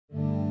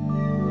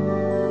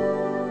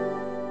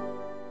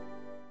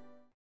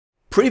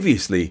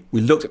Previously, we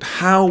looked at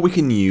how we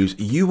can use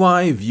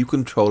UI View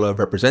Controller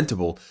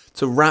Representable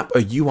to wrap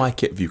a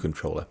UIKit view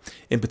controller.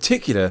 In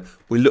particular,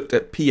 we looked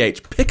at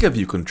PH Picker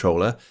View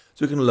Controller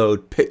so we can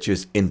load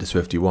pictures into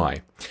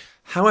SwiftUI.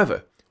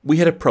 However, we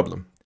had a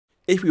problem.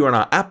 If we run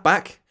our app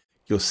back,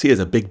 you'll see there's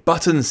a big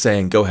button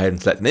saying go ahead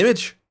and select an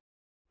image,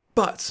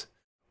 but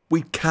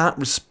we can't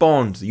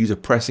respond to the user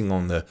pressing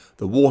on the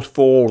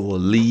waterfall or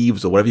the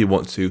leaves or whatever you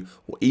want to,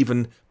 or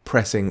even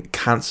pressing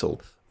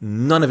cancel.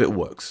 None of it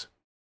works.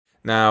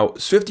 Now,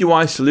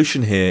 SwiftUI's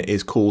solution here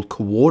is called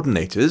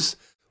Coordinators,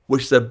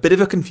 which is a bit of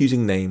a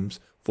confusing name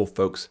for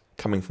folks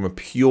coming from a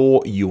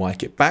pure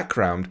UIKit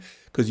background,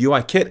 because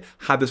UIKit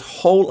had this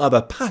whole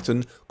other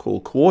pattern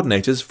called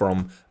Coordinators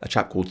from a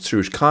chap called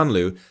Suresh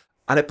Kanlu,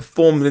 and it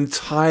performed an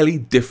entirely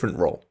different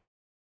role.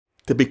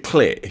 To be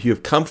clear, if you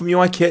have come from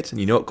UIKit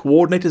and you know what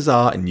coordinators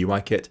are in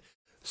UIKit,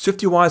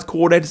 SwiftUI's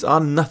coordinators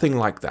are nothing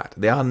like that.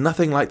 They are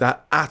nothing like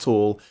that at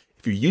all.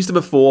 If you've used them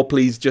before,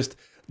 please just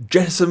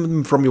jettison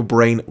them from your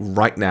brain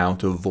right now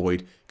to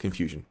avoid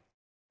confusion.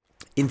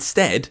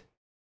 Instead,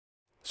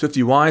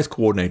 SwiftUI's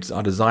coordinators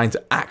are designed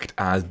to act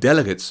as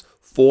delegates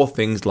for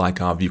things like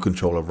our view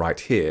controller right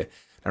here.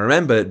 And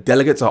remember,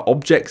 delegates are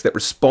objects that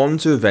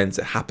respond to events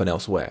that happen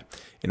elsewhere.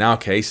 In our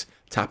case,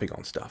 tapping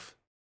on stuff.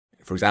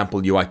 For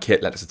example,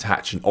 UIKit lets us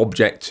attach an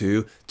object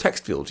to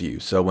text field view.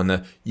 So when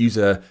the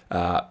user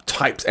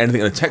types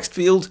anything in the text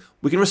field,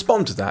 we can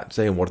respond to that,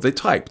 saying, what do they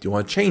type? Do you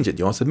want to change it?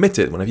 Do you want to submit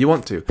it? Whenever you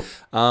want to.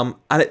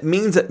 And it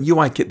means that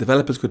UIKit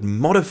developers could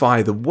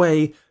modify the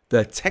way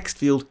the text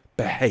field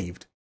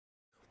behaved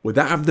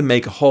without having to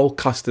make a whole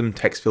custom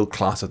text field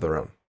class of their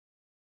own.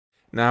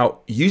 Now,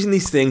 using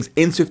these things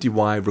in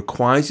SwiftUI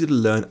requires you to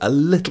learn a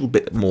little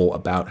bit more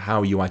about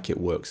how UIKit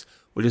works,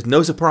 which is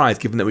no surprise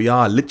given that we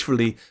are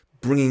literally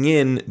bringing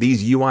in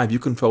these UI view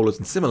controllers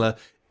and similar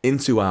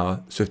into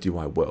our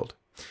SwiftUI world.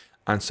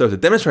 And so to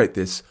demonstrate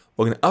this,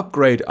 we're going to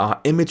upgrade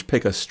our image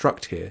picker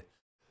struct here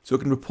so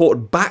it can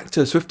report back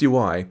to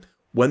SwiftUI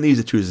when the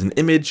user chooses an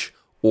image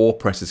or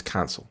presses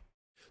cancel.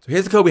 So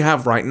here's the code we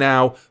have right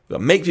now. We've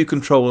got make view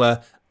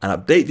controller and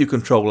update view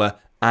controller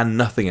and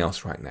nothing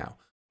else right now.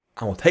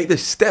 And we'll take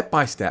this step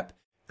by step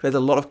because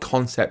there's a lot of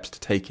concepts to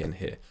take in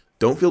here.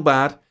 Don't feel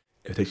bad.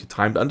 It takes you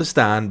time to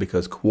understand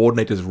because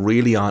coordinators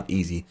really aren't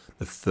easy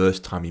the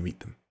first time you meet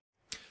them.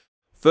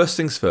 First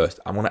things first,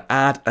 I want to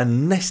add a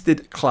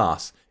nested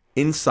class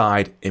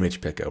inside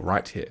image picker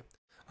right here.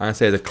 I'm going to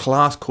say there's a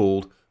class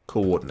called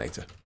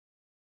coordinator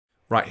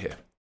right here.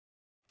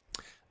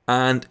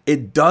 And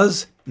it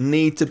does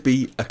need to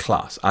be a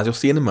class, as you'll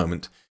see in a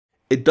moment.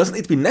 It doesn't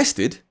need to be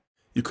nested.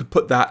 You could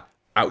put that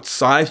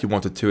outside if you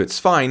wanted to, it's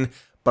fine.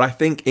 But I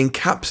think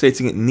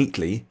encapsulating it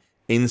neatly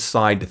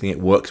inside the thing it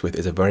works with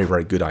is a very,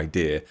 very good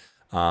idea,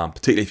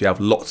 particularly if you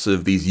have lots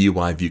of these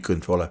UI view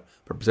controller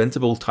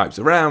representable types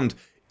around,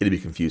 it'll be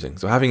confusing.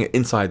 So having it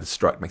inside the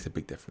struct makes a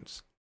big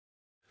difference.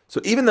 So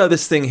even though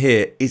this thing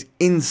here is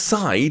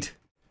inside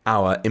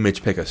our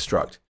image picker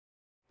struct,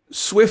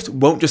 Swift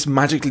won't just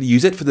magically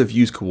use it for the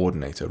views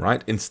coordinator,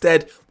 right?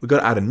 Instead, we're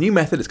going to add a new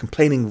method that's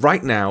complaining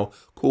right now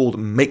called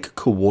make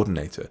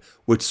coordinator,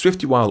 which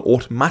SwiftUI will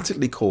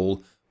automatically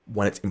call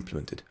when it's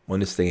implemented,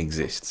 when this thing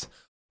exists.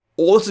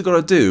 All this has got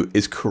to do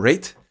is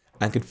create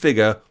and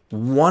configure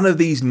one of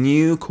these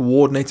new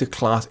coordinator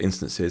class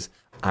instances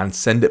and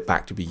send it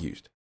back to be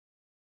used.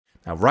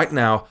 Now, right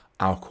now,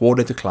 our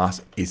coordinator class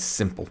is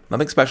simple.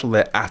 Nothing special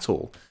there at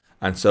all.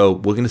 And so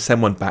we're going to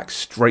send one back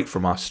straight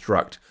from our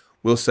struct.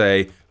 We'll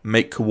say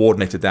make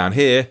coordinator down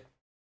here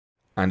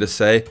and just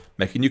say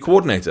make a new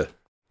coordinator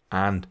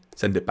and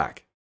send it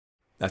back.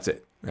 That's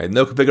it. Okay,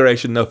 no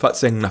configuration, no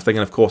futzing, nothing.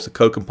 And of course, the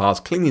code compiles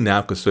cleanly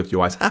now because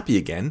SwiftUI is happy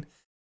again.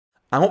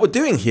 And what we're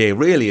doing here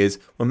really is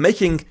we're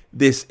making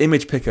this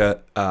image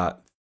picker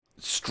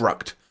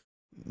struct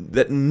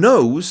that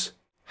knows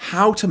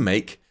how to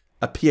make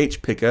a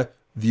PH picker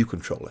view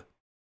controller.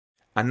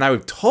 And now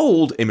we've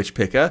told image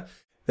picker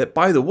that,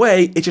 by the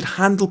way, it should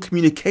handle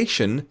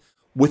communication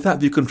with that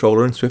view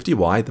controller in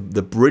SwiftUI,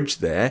 the bridge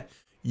there,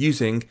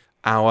 using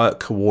our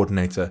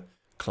coordinator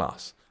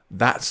class.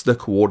 That's the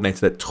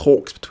coordinator that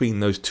talks between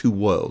those two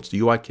worlds,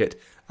 UIKit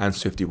and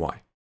SwiftUI.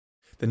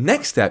 The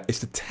next step is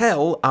to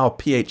tell our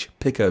PH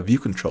picker view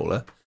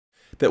controller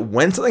that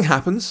when something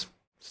happens,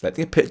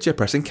 selecting a picture,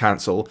 pressing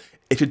cancel,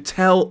 it should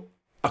tell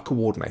our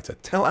coordinator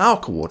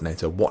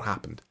what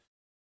happened.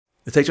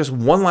 It takes just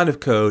one line of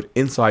code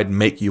inside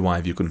make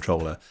UI view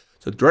controller.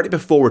 So directly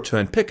before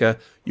return picker,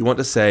 you want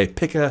to say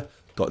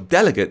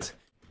picker.delegate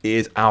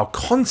is our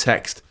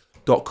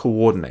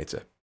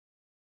context.coordinator.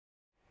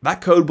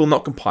 That code will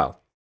not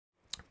compile,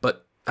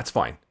 but that's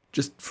fine.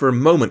 Just for a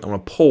moment, I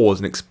want to pause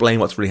and explain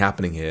what's really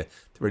happening here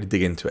to really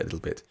dig into it a little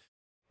bit.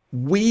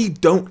 We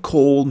don't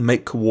call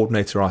make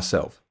coordinator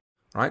ourselves,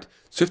 right?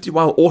 SwiftUI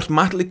will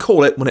automatically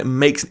call it when it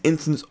makes an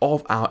instance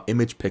of our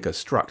image picker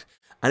struct.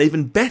 And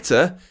even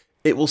better,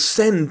 it will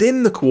send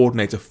in the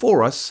coordinator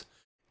for us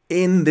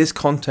in this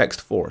context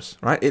for us,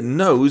 right? It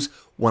knows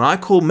when I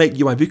call make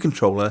UI view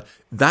controller,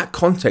 that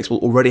context will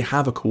already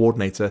have a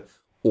coordinator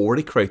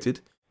already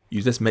created.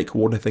 Use this make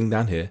coordinator thing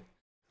down here.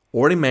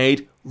 already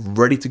made,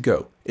 ready to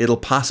go. It'll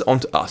pass it on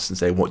to us and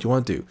say, what do you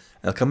want to do?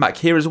 And it'll come back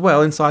here as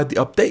well inside the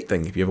update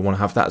thing if you ever want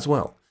to have that as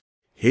well.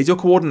 Here's your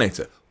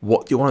coordinator.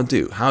 What do you want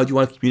to do? How do you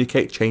want to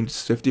communicate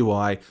changes to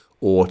SwiftUI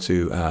or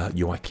to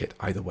UIKit,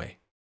 either way.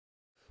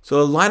 So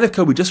the line of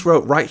code we just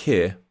wrote right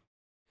here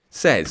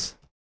says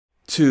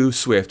to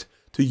Swift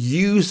to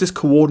use this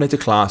coordinator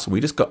class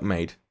we just got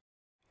made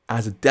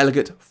as a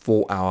delegate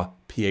for our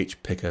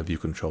PH Picker view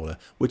controller,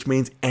 which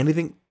means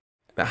anything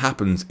that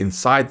happens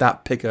inside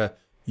that Picker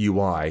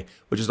UI,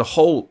 which is the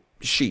whole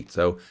sheet.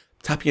 So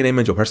tapping an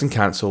image or pressing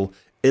cancel,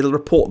 it'll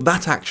report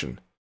that action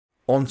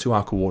onto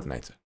our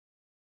coordinator.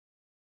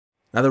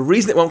 Now the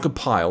reason it won't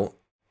compile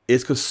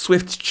is because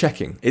Swift's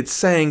checking. It's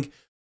saying,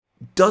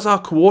 does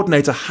our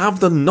coordinator have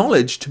the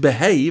knowledge to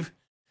behave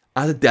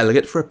as a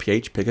delegate for a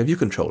PH Picker view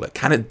controller?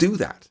 Can it do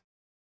that?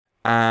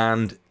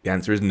 And the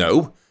answer is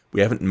no.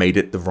 We haven't made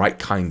it the right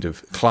kind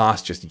of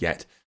class just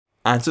yet.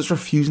 And so it's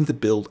refusing to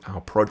build our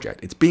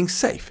project. It's being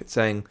safe. It's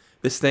saying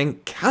this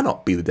thing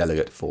cannot be the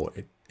delegate for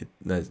it.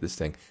 This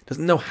thing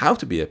doesn't know how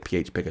to be a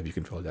PH Picker view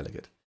controller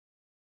delegate.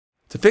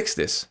 To fix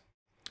this,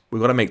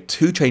 we've got to make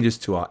two changes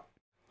to our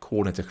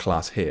coordinator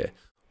class here.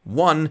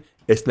 One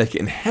is to make it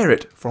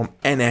inherit from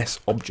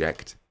NS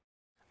object,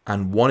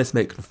 and one is to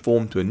make it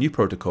conform to a new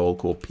protocol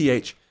called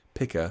PH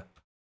Picker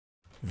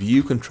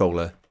view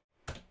controller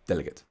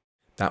delegate.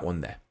 That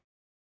one there.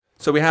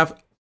 So we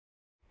have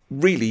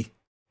really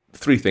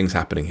three things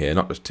happening here,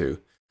 not just two.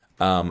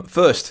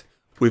 First,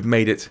 we've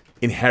made it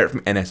inherit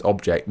from NS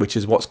object, which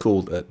is what's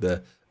called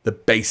the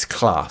base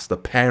class, the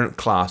parent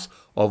class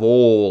of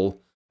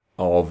all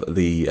of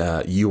the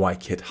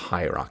UIKit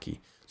hierarchy.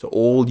 So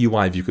all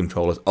UI view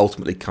controllers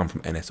ultimately come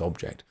from NS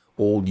object.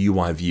 All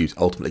UI views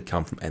ultimately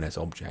come from NS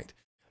object.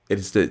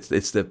 It's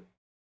the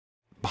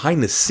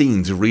behind the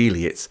scenes,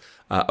 really. It's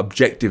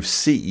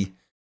Objective-C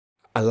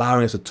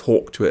allowing us to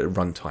talk to it at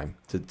runtime,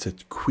 to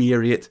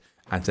query it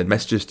and send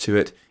messages to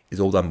it is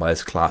all done by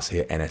this class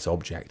here, NS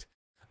object.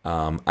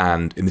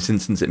 And in this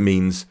instance, it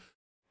means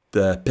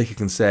the picker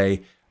can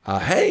say,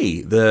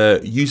 hey, the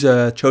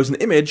user chose an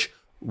image,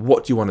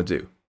 what do you want to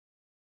do?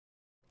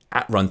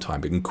 At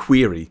runtime, we can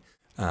query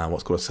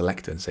what's called a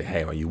selector and say,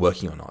 hey, are you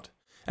working or not?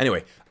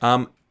 Anyway,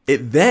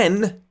 it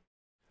then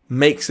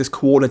makes this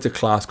coordinator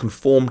class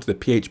conform to the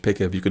PH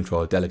Picker view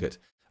controller delegate,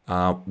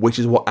 which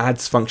is what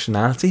adds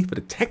functionality for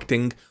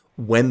detecting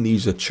when the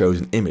user chose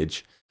an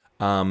image.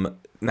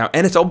 Now,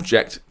 NS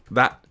object,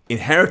 that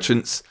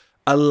inheritance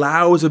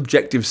allows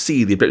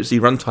Objective-C, the Objective-C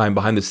runtime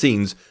behind the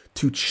scenes,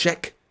 to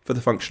check for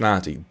the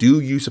functionality. Do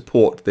you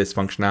support this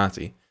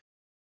functionality?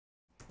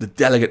 The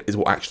delegate is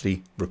what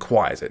actually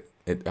requires it.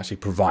 It actually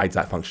provides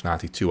that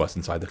functionality to us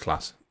inside the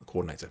class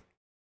coordinator.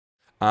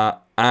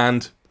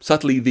 And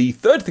subtly, the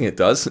third thing it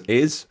does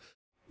is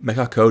make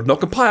our code not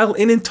compile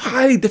in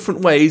entirely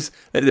different ways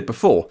than it did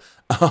before.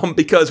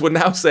 Because we're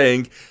now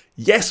saying,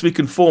 yes, we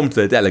conform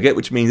to the delegate,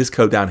 which means this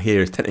code down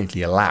here is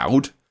technically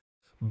allowed,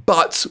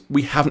 but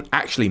we haven't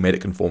actually made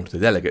it conform to the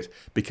delegate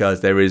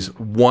because there is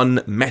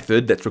one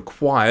method that's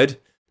required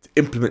to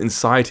implement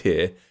inside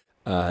here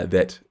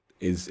that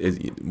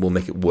will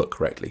make it work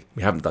correctly.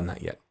 We haven't done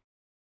that yet.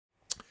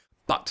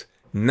 But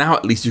now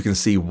at least you can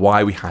see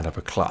why we had up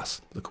a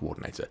class, the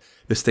coordinator.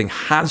 This thing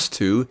has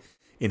to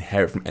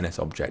inherit from NS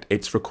object.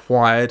 It's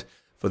required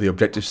for the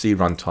Objective-C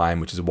runtime,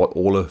 which is what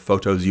all of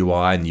Photos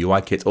UI and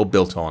UIKit all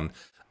built on.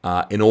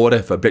 In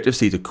order for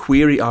Objective-C to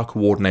query our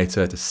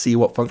coordinator to see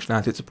what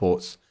functionality it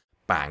supports,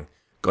 bang,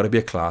 got to be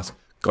a class,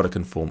 got to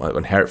conform,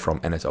 inherit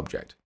from NS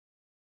object.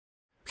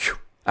 Whew.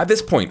 At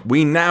this point,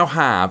 we now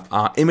have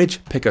our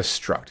image picker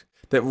struct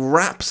that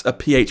wraps a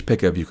PH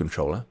Picker view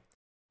controller,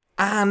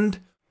 and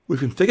we've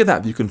configured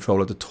that view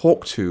controller to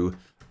talk to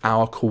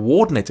our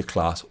coordinator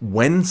class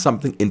when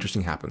something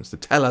interesting happens, to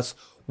tell us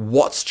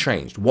what's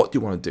changed, what do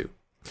you want to do.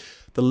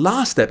 The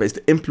last step is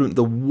to implement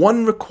the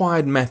one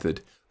required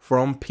method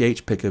from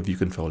PH Picker view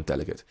controller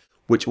delegate,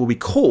 which will be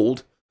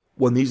called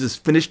when the user's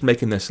finished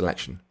making their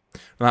selection.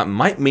 Now that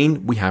might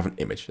mean we have an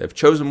image. They've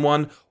chosen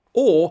one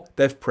or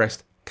they've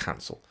pressed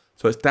cancel.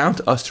 So it's down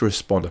to us to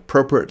respond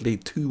appropriately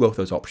to both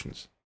those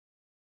options.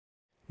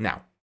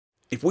 Now,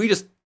 if we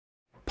just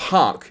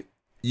park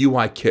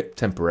UIKit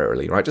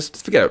temporarily, right?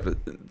 Just forget it.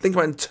 Think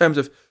about it in terms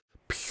of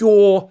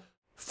pure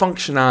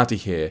functionality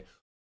here.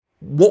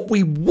 What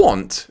we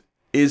want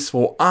is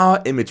for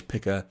our image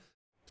picker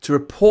to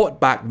report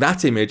back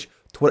that image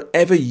to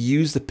whatever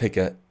used the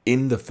picker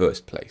in the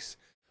first place.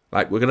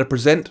 Like we're going to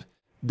present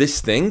this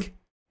thing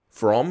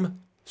from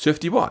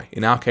SwiftUI.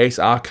 In our case,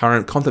 our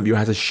current content view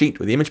has a sheet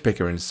with the image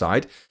picker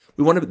inside.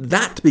 We want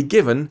that to be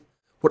given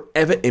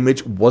whatever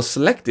image was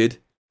selected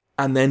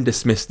and then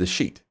dismiss the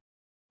sheet.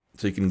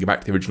 So you can go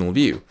back to the original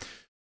view.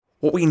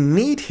 What we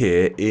need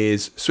here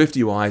is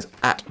SwiftUI's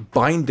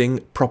 @binding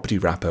property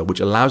wrapper, which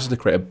allows us to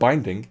create a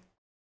binding.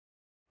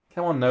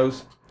 Come on,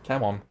 nose.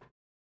 Come on.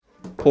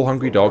 Poor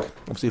hungry dog.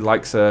 Obviously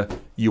likes a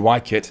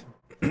UIKit.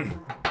 Come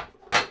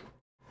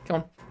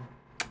on.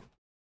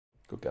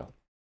 Good girl.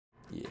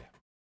 Yeah.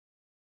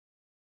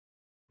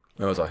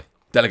 Where was I?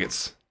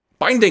 Delegates.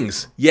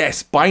 Bindings.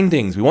 Yes,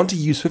 bindings. We want to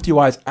use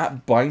SwiftUI's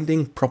app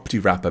binding property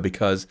wrapper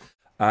because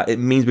it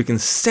means we can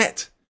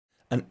set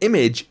an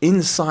image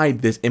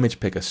inside this image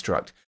picker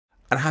struct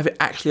and have it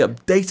actually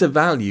update a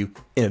value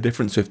in a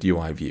different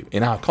SwiftUI view,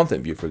 in our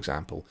content view, for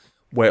example,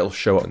 where it'll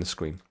show up on the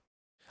screen.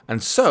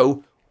 And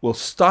so we'll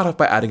start off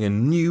by adding a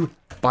new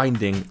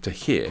binding to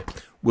here.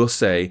 We'll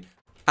say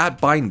add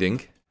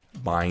binding,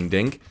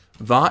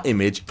 var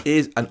image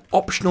is an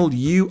optional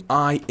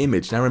UI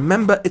image. Now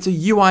remember, it's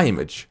a UI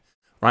image,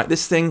 right?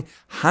 This thing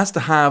has to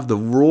have the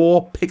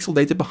raw pixel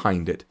data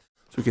behind it.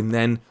 So we can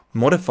then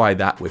modify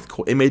that with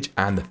core image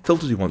and the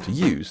filters we want to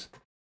use.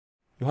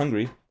 You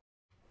hungry?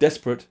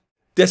 Desperate?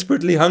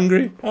 Desperately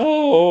hungry?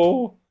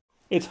 Oh,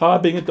 it's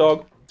hard being a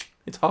dog.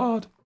 It's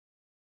hard.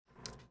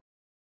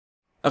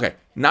 Okay,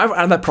 now we've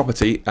added that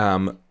property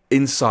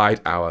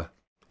inside our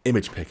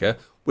image picker.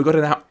 We've got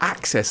to now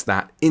access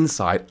that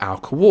inside our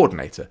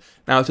coordinator.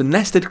 Now it's a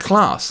nested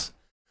class.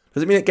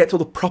 Doesn't mean it gets all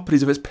the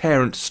properties of its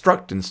parent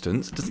struct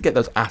instance. It doesn't get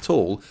those at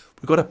all.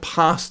 We've got to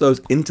pass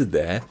those into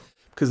there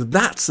because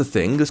that's the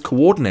thing, this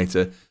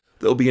coordinator,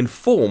 that will be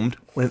informed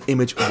when an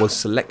image was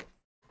selected.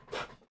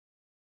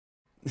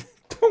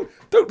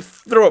 Don't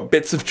throw up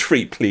bits of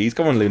treat, please.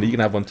 Come on, Luna, you can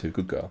have one too.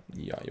 Good girl.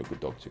 Yeah, you're a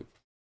good dog too.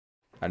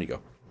 There you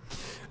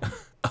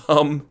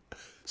go.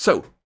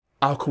 So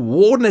our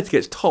coordinator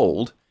gets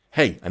told,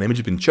 hey, an image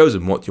has been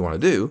chosen, what do you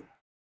want to do?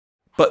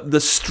 But the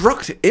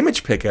struct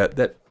image picker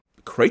that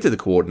created the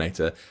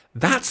coordinator,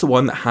 that's the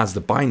one that has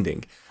the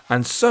binding.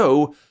 And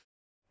so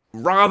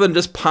rather than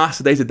just pass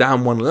the data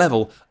down one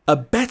level, a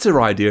better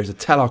idea is to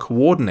tell our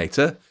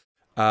coordinator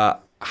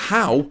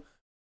how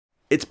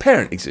its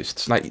parent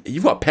exists. Like,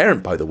 you've got a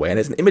parent, by the way, and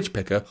it's an image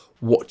picker.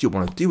 What do you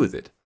want to do with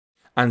it?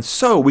 And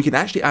so we can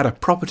actually add a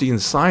property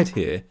inside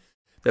here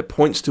that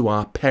points to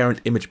our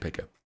parent image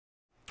picker.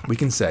 We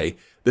can say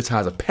this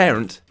has a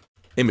parent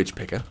image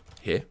picker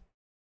here,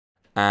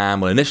 and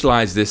we'll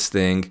initialize this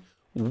thing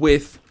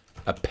with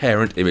a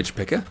parent image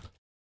picker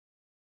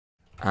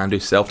and do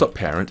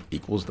self.parent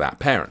equals that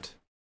parent.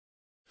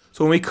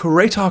 So when we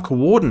create our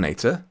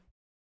coordinator,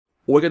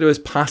 all we're going to do is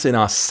pass in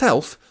our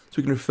self so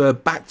we can refer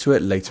back to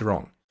it later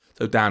on.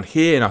 So down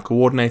here in our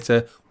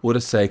coordinator, we'll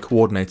just say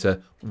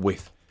coordinator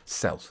with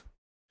self.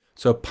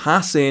 So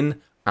pass in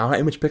our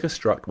image picker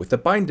struct with the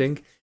binding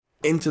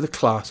into the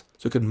class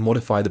so we can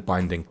modify the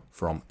binding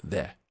from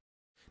there.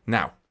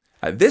 Now,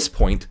 at this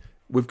point,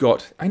 we've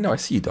got, I know, I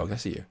see you, dog, I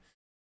see you.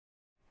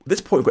 At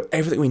this point, we've got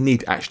everything we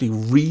need to actually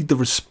read the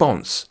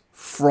response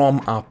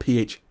from our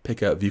PH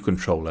Picker view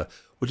controller,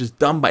 which is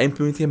done by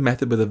implementing a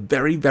method with a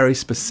very, very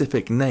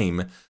specific name.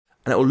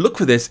 And it will look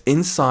for this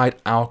inside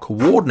our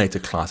coordinator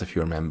class, if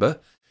you remember,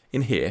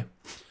 in here.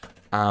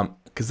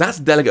 Because that's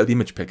the delegate of the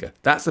image picker.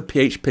 That's the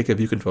PH Picker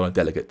view controller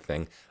delegate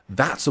thing.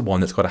 That's the one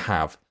that's got to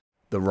have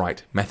the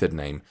right method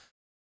name.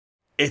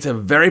 It's a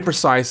very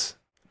precise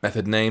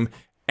method name.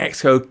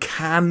 Xcode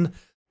can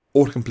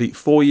autocomplete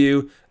for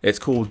you. It's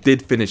called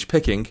did finish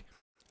picking.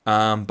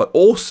 But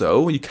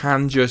also, you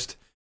can just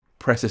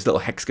press this little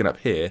hexagon up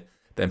here,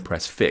 then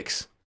press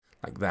fix,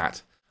 like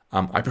that.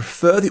 I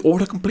prefer the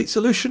autocomplete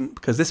solution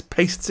because this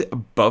pastes it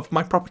above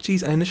my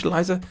properties and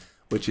initializer,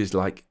 which is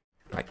like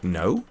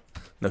no,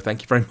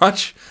 thank you very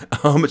much.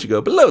 But you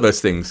go below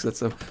those things.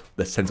 That's a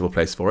sensible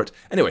place for it.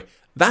 Anyway,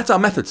 that's our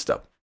method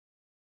stub.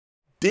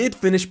 Did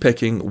finish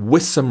picking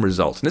with some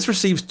results. And this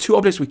receives two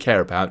objects we care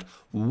about.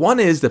 One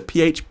is the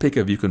PH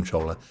Picker view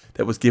controller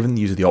that was given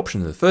the user the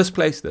option in the first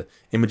place, the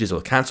images or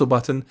the cancel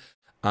button,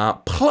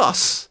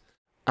 plus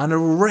an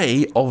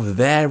array of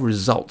their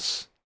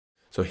results.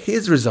 So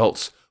here's the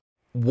results.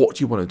 What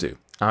do you want to do?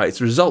 It's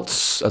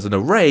results as an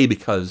array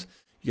because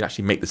you can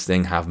actually make this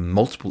thing have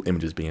multiple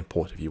images being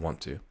imported if you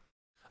want to.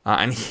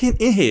 And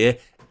in here,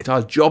 it's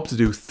our job to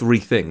do three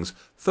things.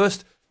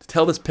 First, to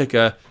tell this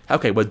picker,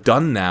 okay, we're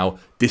done now,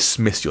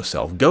 dismiss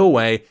yourself. Go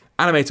away,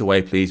 animate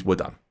away, please, we're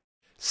done.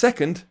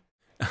 Second,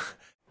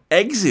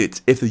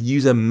 exit if the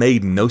user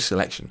made no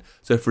selection.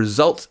 So if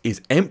results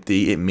is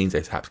empty, it means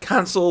they have to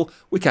cancel.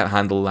 We can't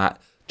handle that.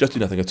 Just do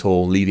nothing at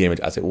all, leave the image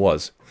as it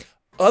was.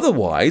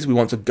 Otherwise, we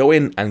want to go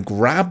in and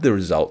grab the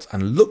results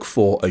and look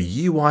for a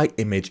UI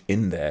image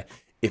in there.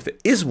 If there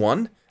is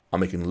one, and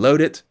we can load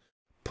it,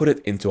 put it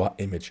into our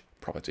image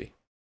property.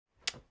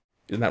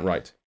 Isn't that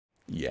right?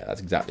 Yeah,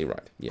 that's exactly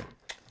right. Yeah.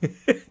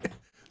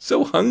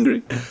 So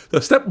hungry.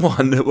 So step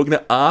one, we're going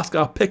to ask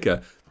our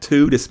picker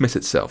to dismiss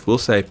itself. We'll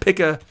say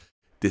picker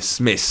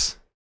dismiss.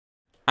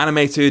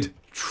 Animated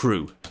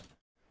true.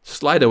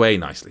 Slide away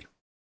nicely.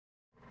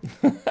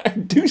 I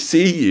do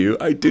see you.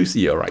 I do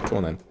see you. All right, come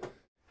on then.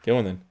 Go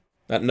on then.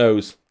 That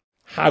nose.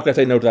 How can I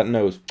say no to that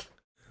nose?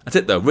 That's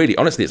it though, really.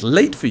 Honestly, it's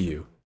late for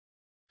you.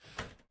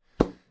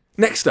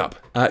 Next up,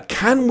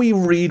 can we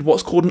read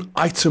what's called an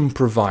item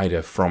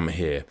provider from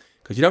here?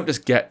 Because you don't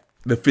just get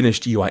the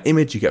finished UI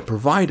image, you get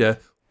provider,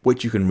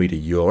 which you can read a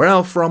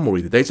URL from or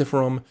read the data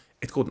from.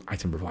 It's called an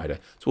item provider.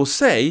 So we'll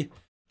say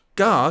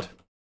guard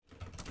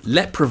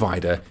let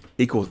provider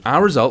equals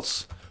our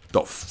results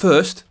dot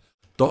first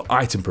dot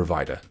item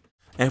provider.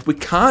 And if we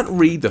can't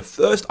read the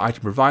first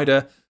item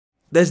provider,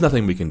 there's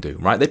nothing we can do,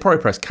 right? They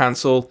probably press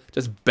cancel,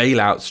 just bail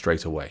out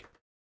straight away.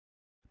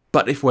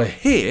 But if we're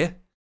here,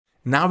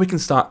 now we can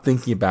start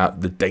thinking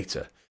about the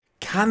data.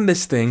 Can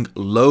this thing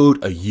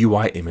load a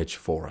UI image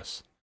for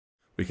us?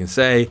 We can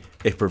say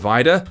if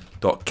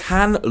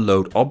provider.can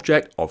load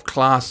object of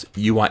class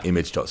UI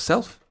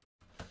image.self.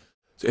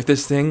 So if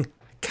this thing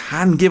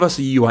can give us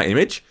a UI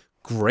image,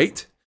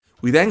 great.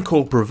 We then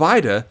call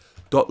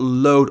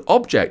provider.load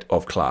object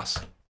of class.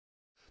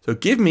 So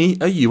give me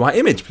a UI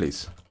image,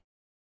 please.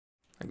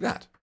 Like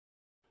that.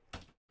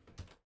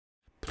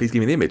 Please give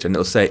me the image. And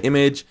it'll say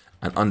image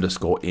and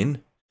underscore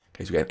in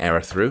case we get an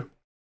error through.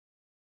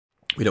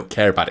 We don't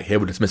care about it here.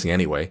 We're dismissing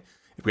anyway.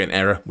 If we get an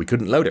error, we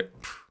couldn't load it.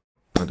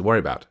 Nothing to worry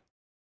about.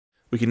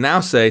 We can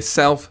now say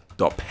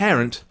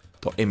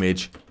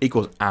self.parent.image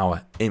equals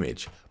our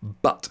image.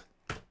 But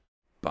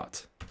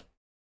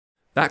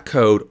that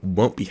code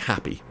won't be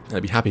happy.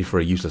 It'll be happy for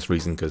a useless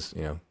reason because,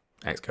 you know,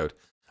 Xcode.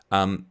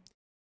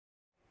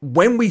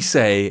 When we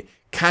say,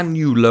 can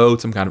you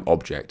load some kind of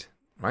object,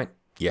 right?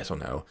 Yes or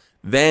no.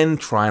 Then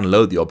try and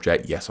load the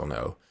object, yes or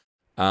no.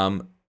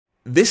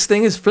 This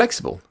thing is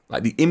flexible.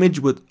 Like the image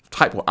with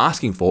type we're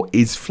asking for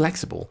is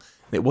flexible.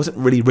 It wasn't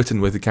really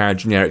written with the kind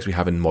of generics we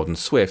have in modern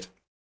Swift.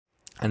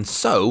 And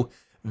so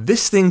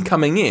this thing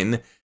coming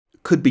in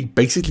could be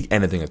basically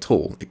anything at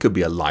all. It could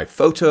be a live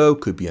photo,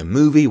 could be a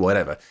movie,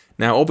 whatever.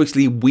 Now,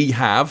 obviously, we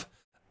have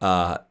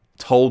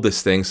told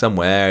this thing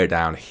somewhere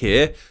down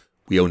here,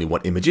 we only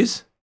want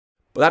images.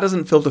 But that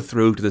doesn't filter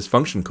through to this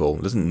function call.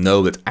 It doesn't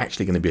know that it's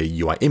actually going to be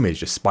a UI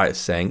image, despite us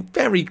saying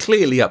very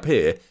clearly up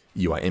here,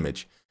 UI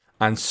image.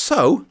 And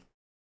so,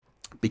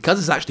 because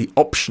it's actually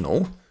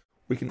optional,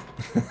 we can,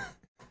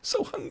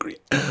 so hungry,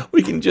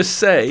 we can just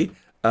say,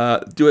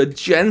 do a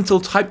gentle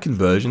type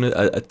conversion,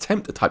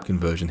 attempt a type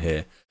conversion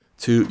here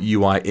to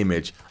UI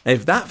image. And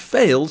if that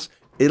fails,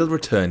 it'll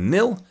return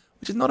nil,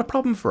 which is not a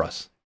problem for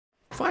us.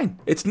 Fine,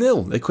 it's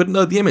nil. They couldn't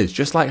load the image,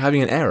 just like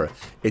having an error.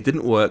 It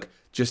didn't work,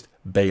 just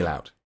bail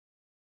out.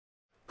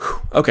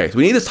 Okay, so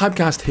we need this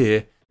typecast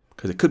here,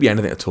 because it could be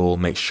anything at all.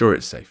 Make sure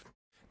it's safe.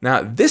 Now,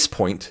 at this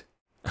point,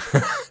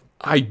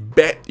 I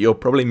bet you're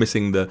probably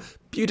missing the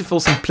beautiful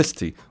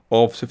simplicity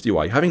of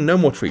SwiftUI. You're having no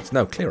more treats.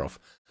 No, clear off.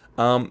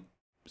 So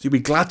you'll be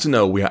glad to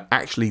know we are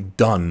actually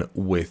done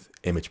with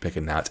image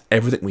picker now. It's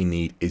everything we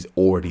need is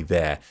already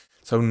there.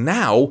 So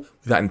now,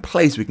 with that in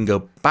place, we can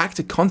go back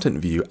to content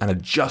view and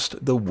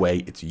adjust the way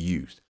it's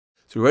used.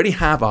 So we already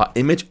have our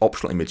image,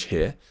 optional image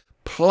here,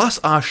 plus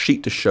our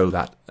sheet to show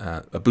that,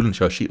 a Boolean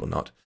show a sheet or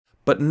not.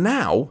 But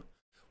now,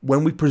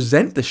 when we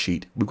present the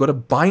sheet, we've got to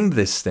bind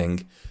this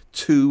thing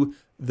to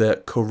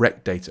the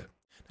correct data.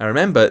 Now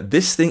remember,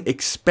 this thing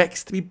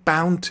expects to be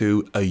bound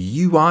to a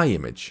UI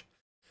image.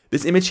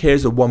 This image here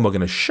is the one we're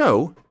going to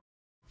show,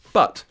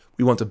 but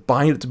we want to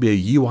bind it to be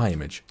a UI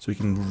image so we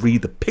can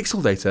read the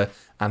pixel data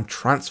and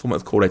transform it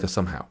with core data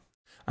somehow.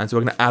 And so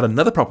we're going to add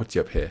another property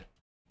up here.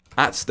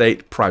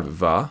 @state private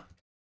var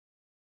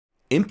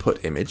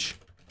input image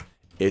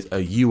is a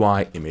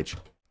UI image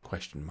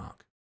question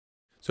mark.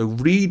 So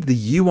read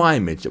the UI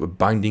image that we're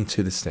binding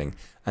to this thing.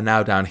 And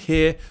now down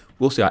here,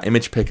 we'll see our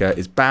image picker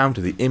is bound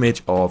to the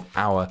image of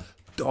our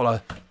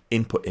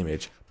 $input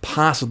image.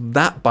 Pass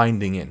that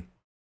binding in.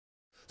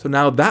 So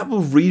now that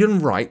will read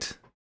and write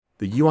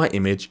the UI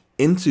image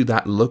into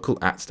that local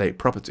 @state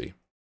property.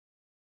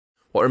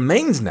 What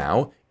remains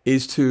now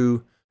is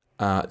to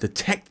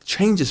detect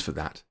changes for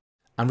that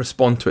and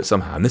respond to it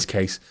somehow. In this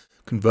case,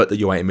 convert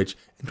the UI image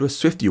into a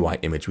SwiftUI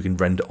image we can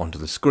render onto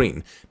the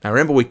screen. Now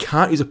remember, we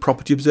can't use a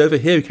property observer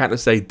here. We can't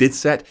just say did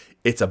set,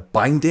 it's a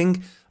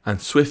binding, and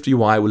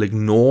SwiftUI will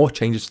ignore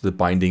changes to the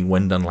binding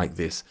when done like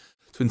this.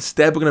 So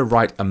instead, we're going to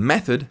write a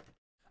method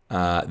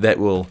that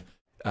will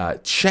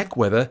check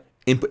whether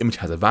input image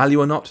has a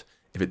value or not.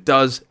 If it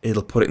does,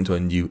 it'll put it into a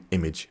new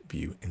image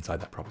view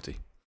inside that property.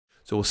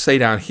 So we'll say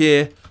down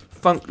here,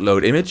 func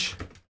load image,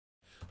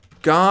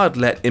 guard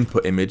let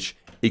input image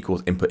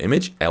equals input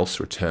image, else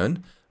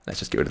return. Let's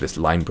just get rid of this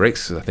line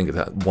breaks, because I think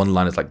that one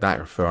line is like that,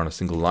 refer on a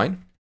single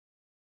line.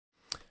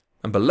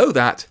 And below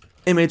that,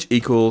 image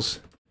equals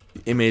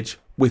the image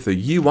with a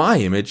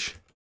UI image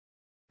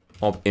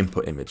of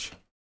input image,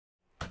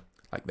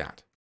 like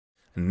that.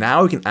 And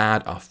now we can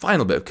add our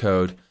final bit of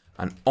code,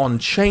 an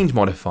onChange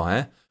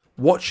modifier,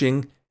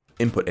 watching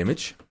input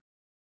image.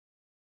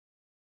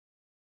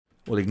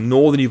 We'll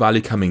ignore the new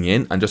value coming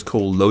in and just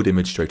call load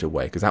image straight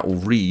away, because that will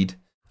read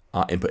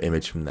our input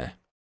image from there.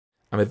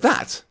 And with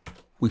that,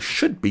 we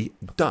should be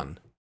done.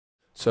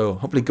 So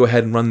hopefully go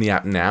ahead and run the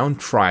app now and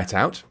try it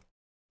out.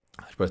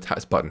 I'll just tap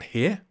this button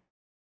here.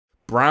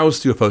 Browse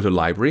to your photo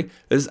library.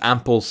 This is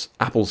Apple's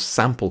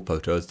sample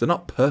photos. They're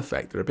not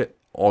perfect. They're a bit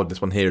odd.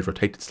 This one here is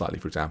rotated slightly,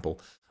 for example.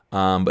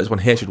 But this one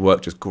here should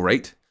work just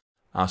great.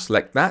 I'll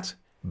select that.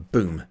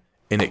 Boom.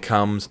 In it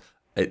comes.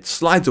 It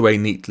slides away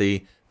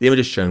neatly. The image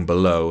is shown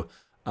below.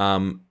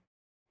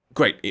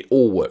 Great. It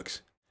all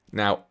works.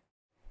 Now,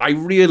 I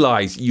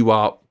realize you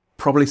are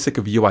probably sick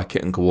of UI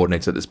kit and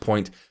coordinates at this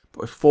point.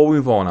 But before we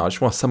move on, I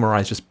just want to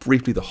summarize just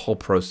briefly the whole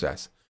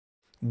process.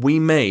 We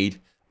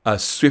made a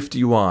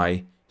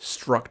SwiftUI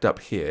struct up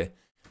here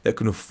that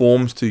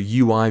conforms to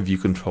UI view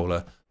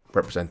controller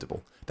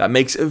representable. That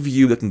makes it a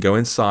view that can go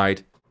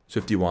inside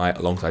SwiftUI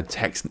alongside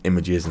text and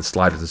images and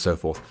sliders and so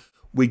forth.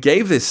 We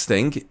gave this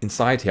thing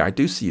inside here, I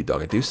do see you,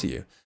 dog, I do see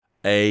you,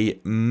 a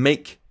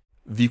make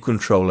view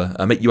controller,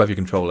 make UI view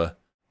controller.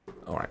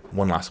 All right,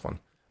 one last one.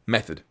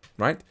 Method,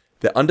 right?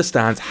 That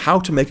understands how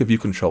to make a view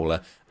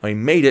controller, and we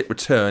made it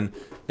return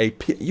a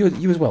you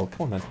as well.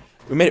 Come on then.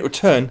 We made it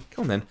return.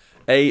 Come on then.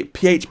 A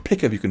PH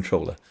picker view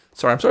controller.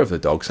 Sorry, I'm sorry for the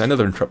dogs. I know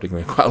they're interrupting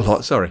me quite a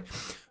lot. Sorry.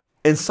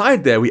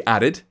 Inside there, we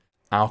added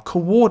our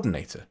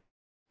coordinator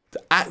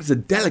to act as a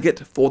delegate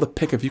for the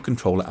picker view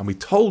controller, and we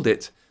told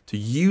it to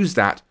use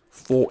that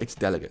for its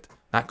delegate,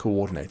 that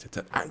coordinator,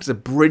 to act as a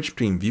bridge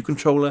between view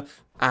controller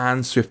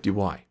and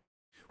SwiftUI.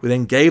 We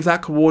then gave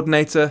that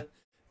coordinator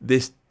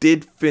this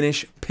did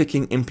finish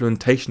picking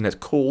implementation that's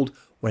called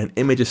when an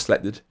image is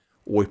selected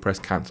or we press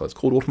cancel. It's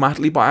called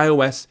automatically by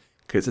iOS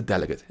because it's a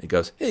delegate. It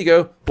goes, here you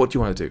go, what do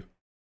you want to do?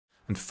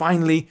 And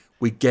finally,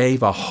 we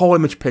gave our whole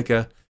image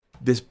picker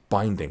this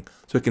binding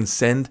so it can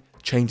send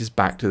changes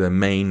back to the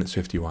main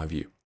SwiftUI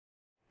view.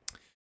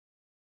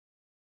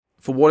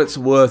 For what it's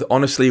worth,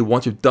 honestly,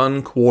 once you've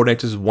done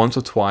coordinators once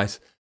or twice,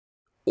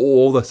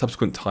 all the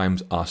subsequent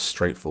times are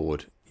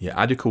straightforward. You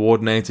add your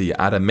coordinator, you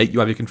add a make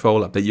UI view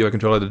controller, update UI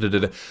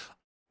controller,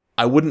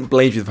 I wouldn't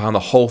blame you if you found the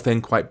whole thing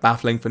quite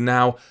baffling for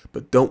now,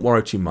 but don't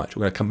worry too much.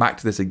 We're going to come back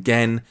to this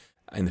again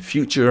in the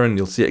future, and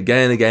you'll see it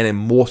again and again in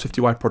more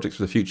SwiftUI projects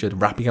for the future,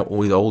 wrapping up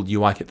all these old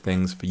UI kit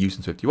things for use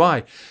in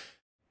SwiftUI.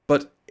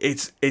 But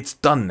it's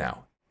done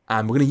now,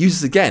 and we're going to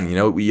use this again. You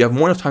know, we have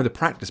more enough time to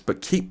practice,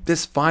 but keep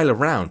this file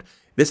around.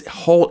 This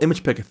whole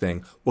image picker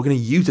thing, we're going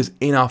to use this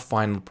in our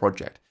final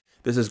project.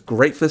 This is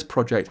great for this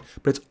project,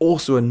 but it's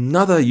also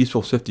another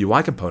useful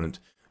SwiftUI component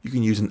you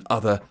can use in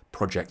other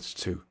projects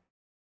too.